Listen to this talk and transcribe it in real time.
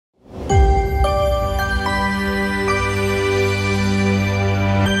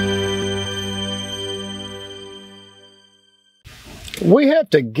We have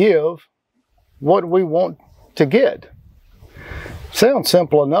to give what we want to get. Sounds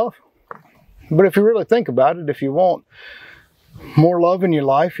simple enough, but if you really think about it, if you want more love in your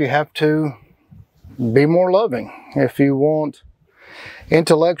life, you have to be more loving. If you want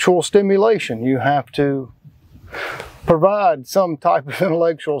intellectual stimulation, you have to provide some type of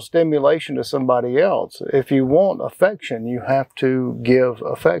intellectual stimulation to somebody else. If you want affection, you have to give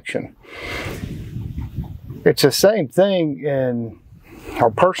affection. It's the same thing in our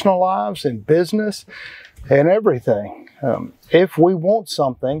personal lives, in business, and everything. If we want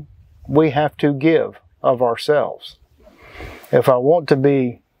something, we have to give of ourselves. If I want to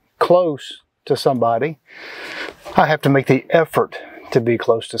be close to somebody, I have to make the effort to be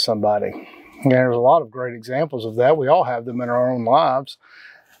close to somebody. And there's a lot of great examples of that. We all have them in our own lives.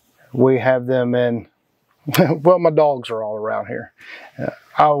 We have them in, well, my dogs are all around here.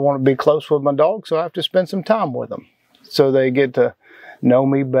 I want to be close with my dogs, so I have to spend some time with them. So they get to know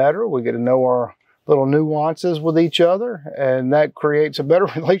me better. We get to know our little nuances with each other, and that creates a better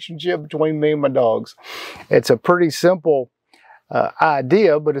relationship between me and my dogs. It's a pretty simple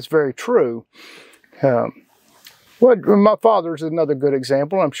idea, but it's very true. Well, my father's another good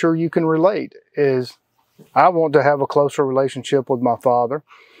example. I'm sure you can relate. Is I want to have a closer relationship with my father.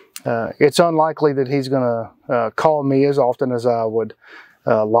 It's unlikely that he's going to call me as often as I would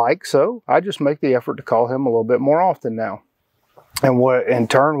like, so I just make the effort to call him a little bit more often now. And in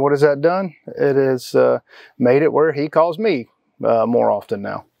turn, what has that done? It has made it where he calls me more often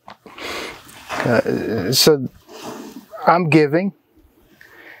now. So I'm giving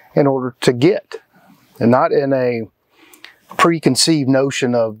in order to get, and not in a preconceived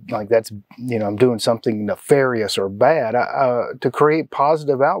notion of like that's, I'm doing something nefarious or bad. To create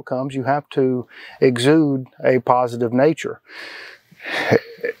positive outcomes, you have to exude a positive nature.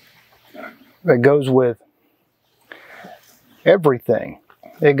 It goes with everything.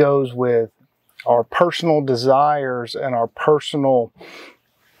 It goes with our personal desires and our personal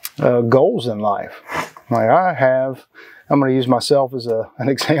goals in life. Like I'm going to use myself as an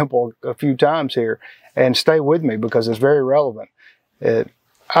example a few times here, and stay with me because it's very relevant.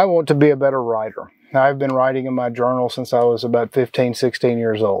 I want to be a better writer. I've been writing in my journal since I was about 15, 16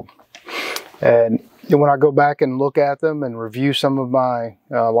 years old. And when I go back and look at them and review some of my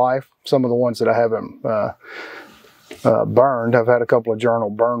life, some of the ones that I haven't burned, I've had a couple of journal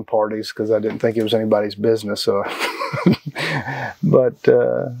burn parties because I didn't think it was anybody's business. So but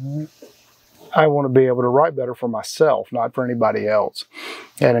I want to be able to write better for myself, not for anybody else.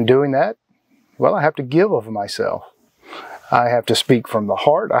 And in doing that, well, I have to give of myself. I have to speak from the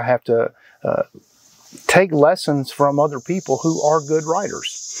heart. I have to take lessons from other people who are good writers.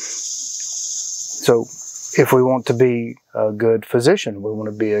 So if we want to be a good physician, we want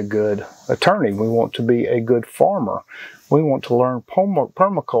to be a good attorney, we want to be a good farmer, we want to learn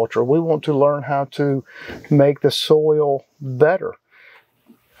permaculture, we want to learn how to make the soil better.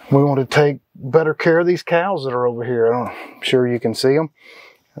 We want to take better care of these cows that are over here. I'm sure you can see them.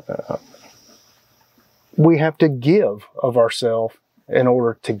 We have to give of ourselves in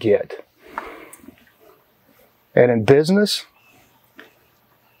order to get. And in business,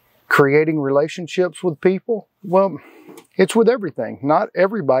 creating relationships with people, well, it's with everything. Not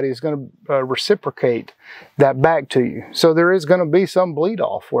everybody is going to reciprocate that back to you. So there is going to be some bleed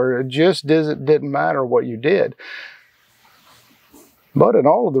off where it just didn't matter what you did. But in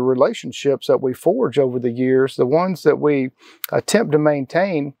all of the relationships that we forge over the years, the ones that we attempt to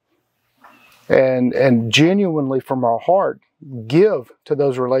maintain and genuinely from our heart give to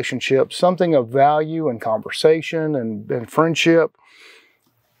those relationships something of value and conversation and friendship,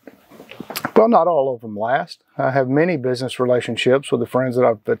 well, not all of them last. I have many business relationships with the friends that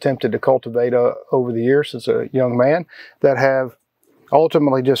I've attempted to cultivate over the years as a young man that have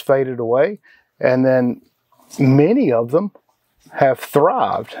ultimately just faded away. And then many of them have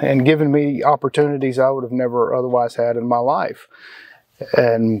thrived and given me opportunities I would have never otherwise had in my life.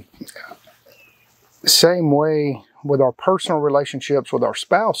 And same way with our personal relationships with our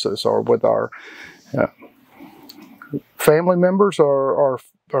spouses or with our family members or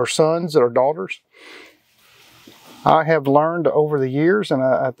our sons or daughters. I have learned over the years, and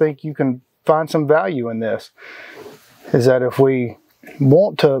I think you can find some value in this, is that if we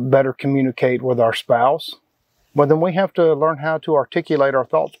want to better communicate with our spouse, well, then we have to learn how to articulate our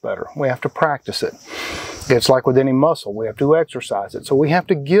thoughts better. We have to practice it. It's like with any muscle. We have to exercise it. So we have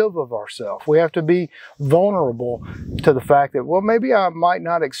to give of ourselves. We have to be vulnerable to the fact that, well, maybe I might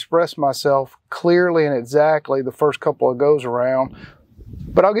not express myself clearly and exactly the first couple of goes around,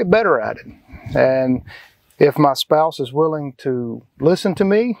 but I'll get better at it. And if my spouse is willing to listen to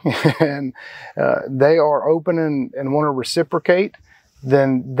me and they are open and want to reciprocate,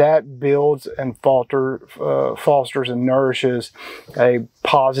 then that builds and fosters and nourishes a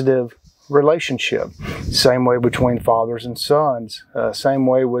positive relationship. Same way between fathers and sons. Same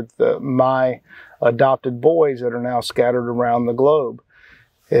way with my adopted boys that are now scattered around the globe.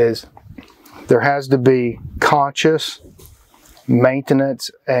 Is there has to be conscious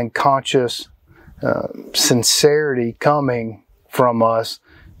maintenance and conscious sincerity coming from us,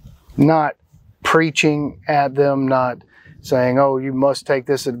 not preaching at them, not saying, oh, you must take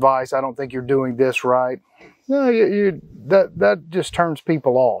this advice, I don't think you're doing this right. No, that just turns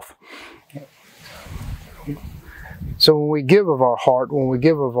people off. So when we give of our heart, when we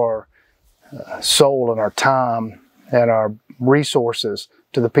give of our soul and our time and our resources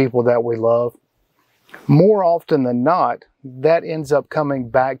to the people that we love, more often than not, that ends up coming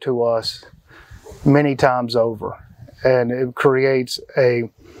back to us many times over. And it creates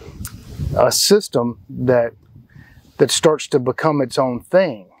a system that starts to become its own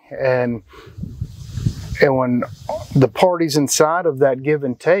thing. And when the parties inside of that give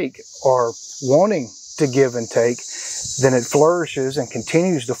and take are wanting to give and take, then it flourishes and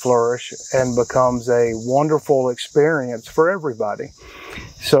continues to flourish and becomes a wonderful experience for everybody.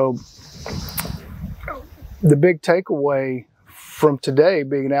 So the big takeaway from today,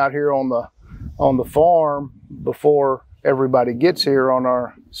 being out here on the farm before everybody gets here on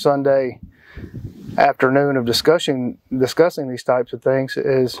our Sunday afternoon of discussing these types of things,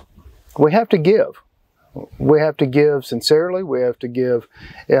 is we have to give. We have to give sincerely. We have to give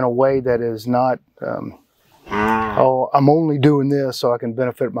in a way that is not, oh, I'm only doing this so I can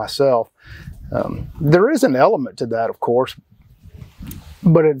benefit myself. There is an element to that, of course,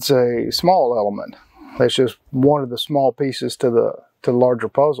 but it's a small element. It's just one of the small pieces to the larger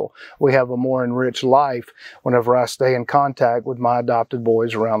puzzle. We have a more enriched life whenever I stay in contact with my adopted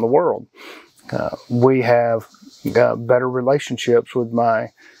boys around the world. We have better relationships with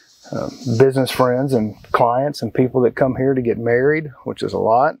my business friends and clients and people that come here to get married, which is a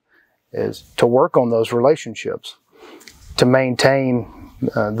lot, is to work on those relationships, to maintain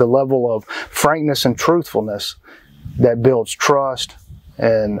the level of frankness and truthfulness that builds trust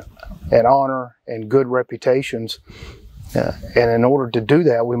and honor and good reputations. And in order to do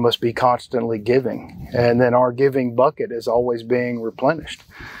that, we must be constantly giving. And then our giving bucket is always being replenished.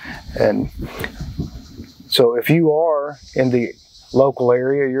 And so if you are in the local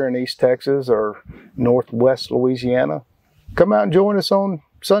area, you're in East Texas or Northwest Louisiana, come out and join us on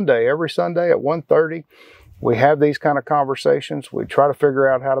Sunday, every Sunday at 1:30. We have these kind of conversations. We try to figure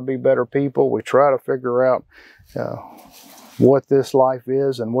out how to be better people. We try to figure out what this life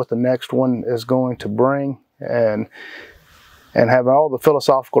is and what the next one is going to bring, and having all the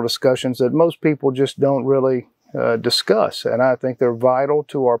philosophical discussions that most people just don't really discuss. And I think they're vital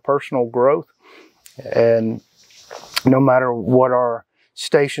to our personal growth. And no matter what our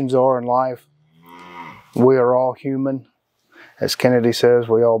stations are in life, we are all human. As Kennedy says,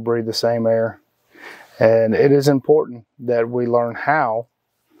 we all breathe the same air. And it is important that we learn how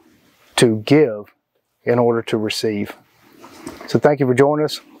to give in order to receive. So thank you for joining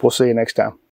us. We'll see you next time.